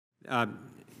Uh,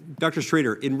 Dr.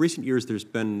 Schrader, in recent years, there's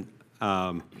been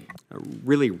a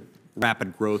really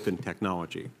rapid growth in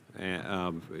technology.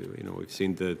 We've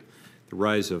seen the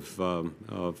rise of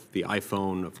the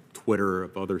iPhone, of Twitter,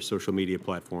 of other social media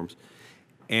platforms.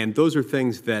 And those are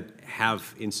things that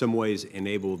have, in some ways,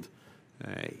 enabled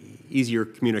easier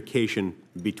communication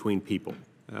between people.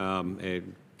 It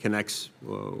connects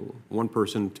one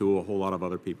person to a whole lot of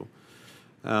other people.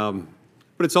 But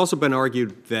it's also been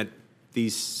argued that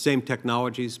these same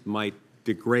technologies might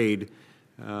degrade,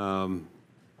 might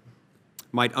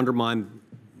undermine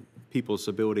people's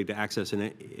ability to access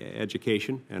an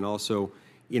education and also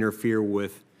interfere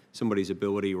with somebody's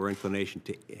ability or inclination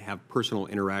to have personal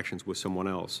interactions with someone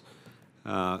else.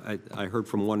 I heard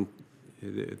from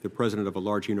the president of a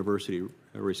large university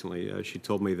recently. She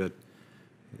told me that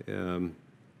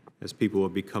as people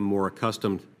have become more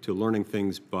accustomed to learning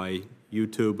things by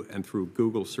YouTube and through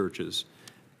Google searches,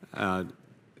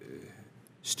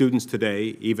 students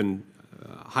today, even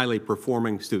highly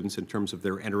performing students in terms of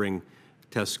their entering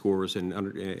test scores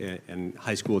and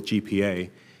high school GPA,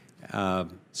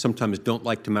 sometimes don't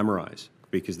like to memorize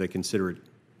because they consider it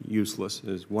useless.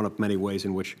 It's one of many ways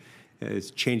in which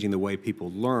it's changing the way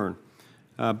people learn.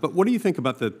 But what do you think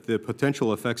about the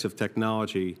potential effects of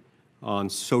technology on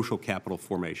social capital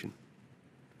formation?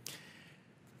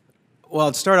 Well,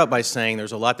 I'd start out by saying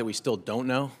there's a lot that we still don't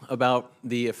know about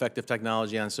the effect of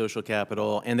technology on social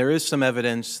capital, and there is some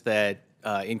evidence that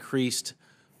increased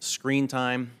screen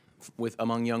time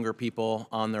among younger people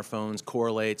on their phones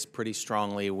correlates pretty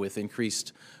strongly with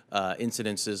increased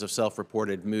incidences of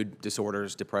self-reported mood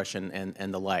disorders, depression,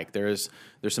 and the like. There's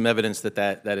some evidence that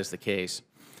that is the case.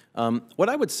 What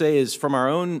I would say is, from our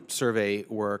own survey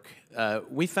work,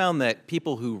 we found that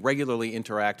people who regularly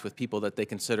interact with people that they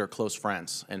consider close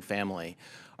friends and family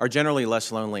are generally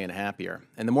less lonely and happier.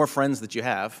 And the more friends that you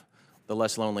have, the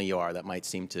less lonely you are. That might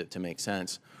seem to make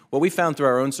sense. What we found through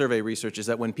our own survey research is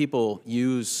that when people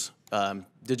use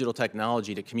digital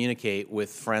technology to communicate with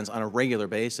friends on a regular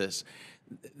basis,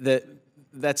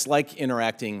 that's like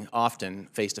interacting often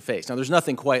face-to-face. Now, there's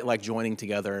nothing quite like joining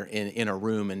together in a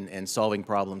room and solving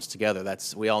problems together.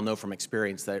 We all know from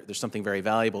experience that there's something very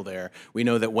valuable there. We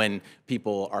know that when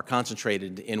people are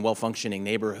concentrated in well-functioning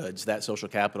neighborhoods, that social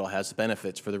capital has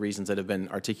benefits for the reasons that have been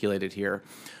articulated here.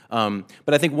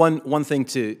 But I think one thing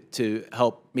to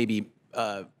help maybe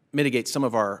mitigate some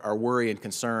of our worry and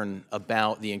concern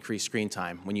about the increased screen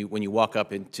time. When you walk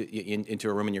up into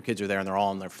a room and your kids are there and they're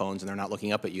all on their phones and they're not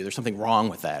looking up at you, there's something wrong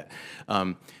with that.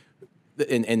 And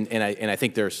I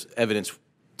think there's evidence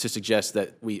to suggest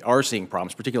that we are seeing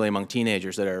problems, particularly among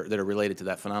teenagers, that are related to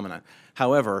that phenomenon.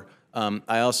 However,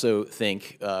 I also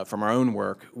think from our own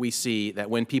work, we see that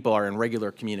when people are in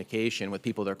regular communication with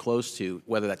people they're close to,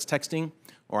 whether that's texting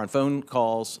or on phone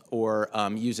calls or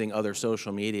using other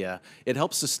social media, it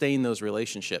helps sustain those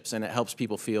relationships and it helps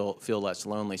people feel less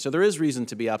lonely. So there is reason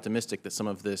to be optimistic that some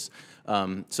of this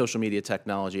social media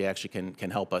technology actually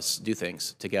can help us do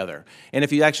things together. And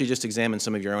if you actually just examine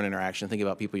some of your own interaction, think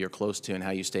about people you're close to and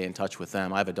how you stay in touch with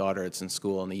them. I have a daughter that's in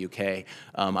school in the UK.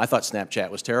 I thought Snapchat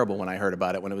was terrible when I heard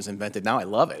about it when it was invented. Now I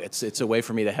love it. It's a way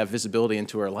for me to have visibility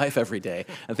into her life every day.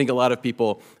 I think a lot of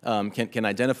people can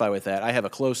identify with that. I have a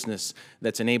closeness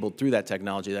that's enabled through that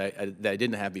technology that I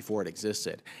didn't have before it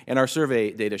existed. And our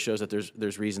survey data shows that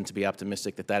there's reason to be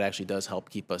optimistic that actually does help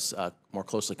keep us more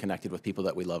closely connected with people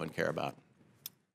that we love and care about.